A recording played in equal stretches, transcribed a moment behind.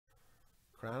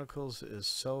Chronicles is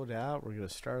sold out. We're going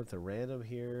to start with the random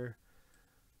here.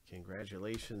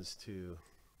 Congratulations to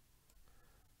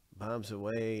Bombs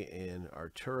Away and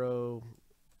Arturo.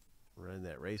 Running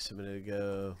that race a minute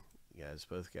ago. You guys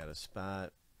both got a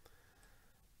spot.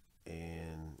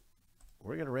 And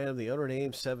we're going to random the owner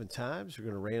name 7 times. We're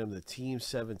going to random the team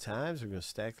 7 times. We're going to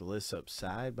stack the lists up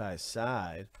side by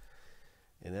side.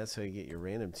 And that's how you get your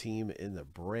random team in the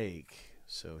break.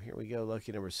 So here we go.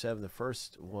 Lucky number 7. The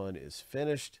first one is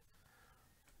finished.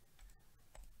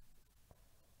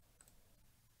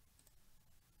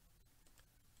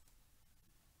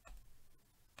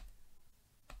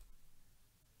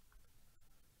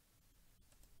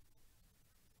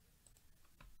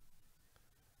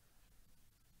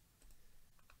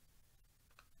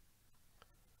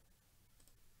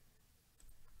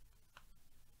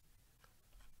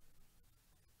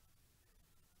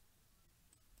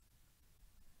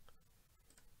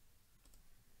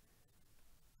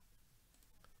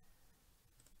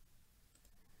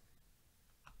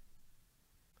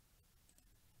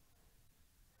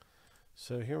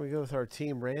 So here we go with our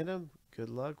team random. Good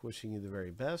luck. Wishing you the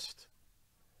very best.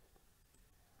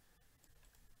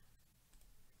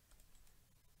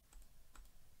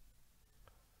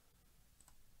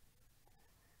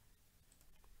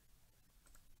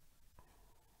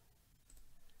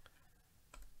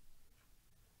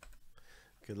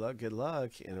 Good luck, good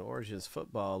luck. In Origins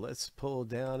football, let's pull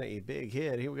down a big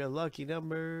hit. Here we go. Lucky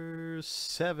number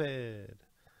 7.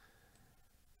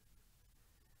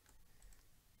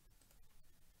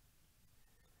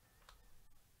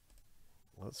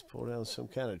 Let's pull down some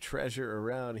kind of treasure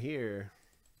around here.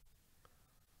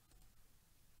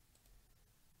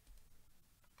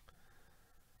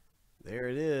 There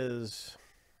it is.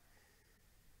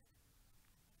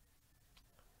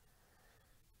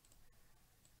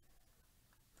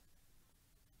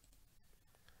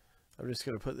 I'm just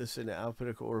going to put this in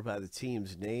alphabetical order by the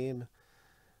team's name.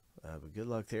 But good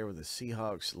luck there with the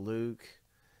Seahawks, Luke.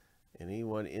 And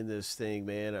anyone in this thing,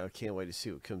 man, I can't wait to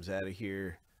see what comes out of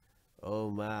here.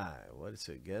 Oh my, what's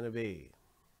it gonna be?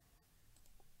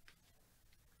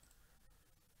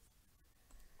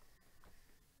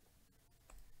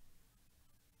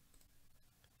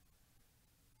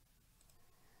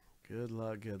 Good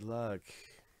luck, good luck.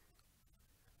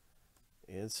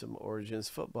 And some Origins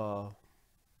football.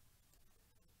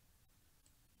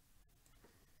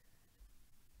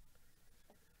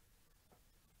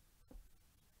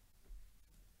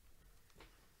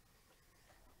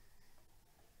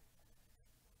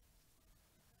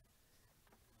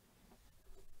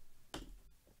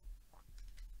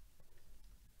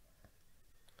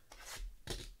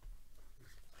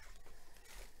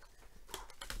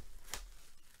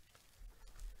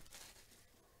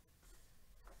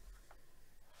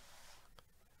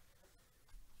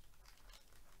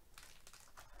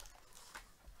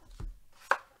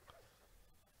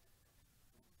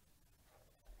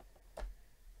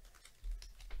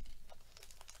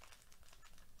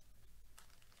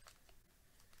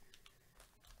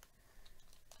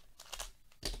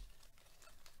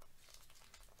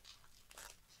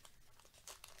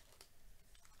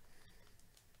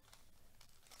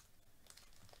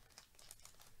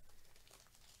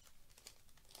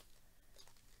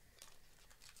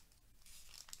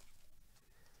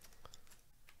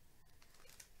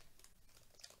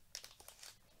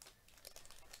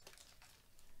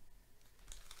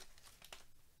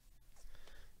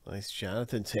 Nice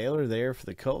Jonathan Taylor there for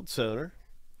the Colts owner.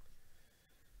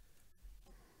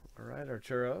 All right,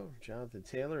 Arturo. Jonathan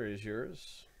Taylor is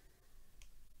yours.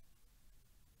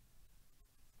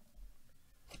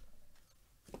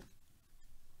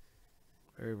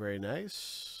 Very, very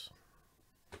nice.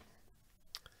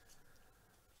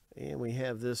 And we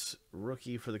have this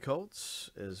rookie for the Colts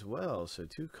as well. So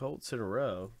 2 Colts in a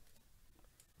row.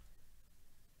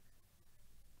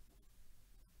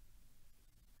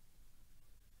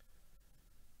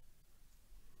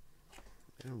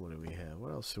 And what do we have?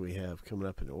 What else do we have coming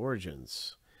up in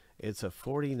Origins? It's a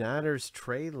 49ers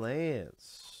Trey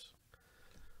Lance.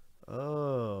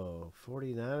 Oh,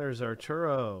 49ers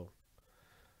Arturo.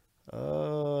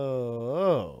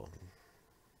 Oh.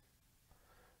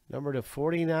 Number to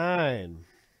 49.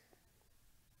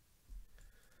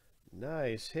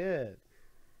 Nice hit.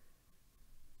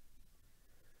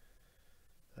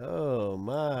 Oh,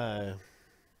 my.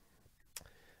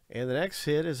 And the next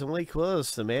hit is Malik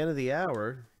Willis, the man of the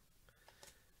hour.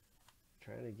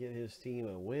 Trying to get his team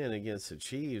a win against the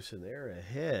Chiefs, and they're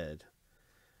ahead.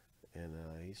 And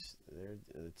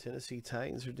the Tennessee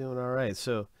Titans are doing all right.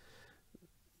 So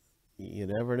you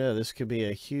never know. This could be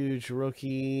a huge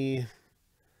rookie.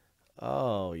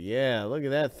 Oh, yeah. Look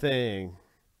at that thing.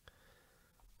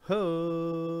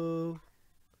 Ho!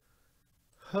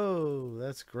 Ho!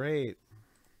 That's great.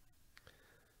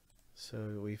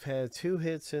 So we've had 2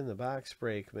 hits in the box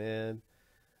break, man.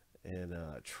 And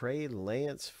Trey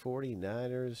Lance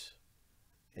 49ers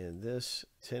and this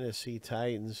Tennessee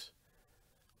Titans.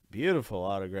 Beautiful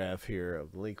autograph here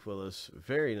of Malik Willis.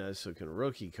 Very nice looking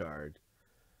rookie card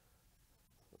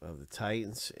of the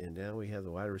Titans. And now we have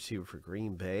the wide receiver for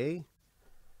Green Bay.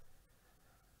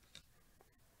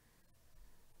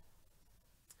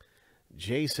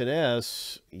 Jason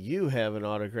S., you have an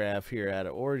autograph here out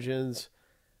of Origins.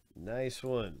 Nice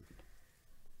one.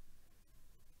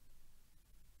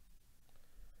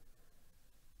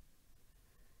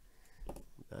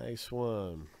 Nice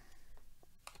one.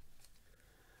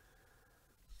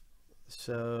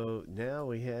 So now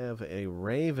we have a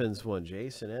Ravens one.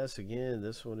 Jason S. again.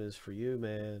 This one is for you,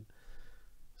 man.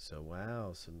 So,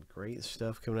 wow, some great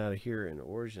stuff coming out of here in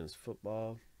Origins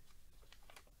football.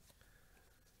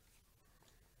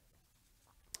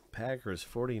 Packers,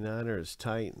 49ers,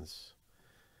 Titans.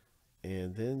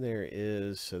 And then there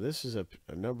is, so this is a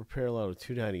number parallel to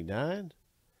 299.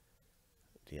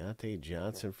 Deontay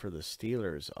Johnson for the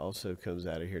Steelers also comes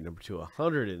out of here, number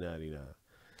 299.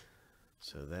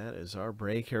 So that is our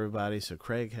break, everybody. So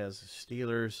Craig has the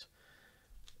Steelers,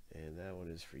 and that one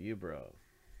is for you, bro.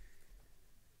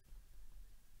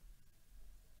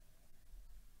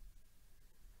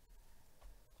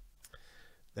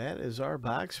 That is our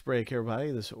box break, everybody.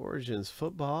 This Origins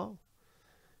football.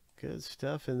 Good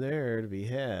stuff in there to be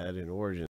had in Origins.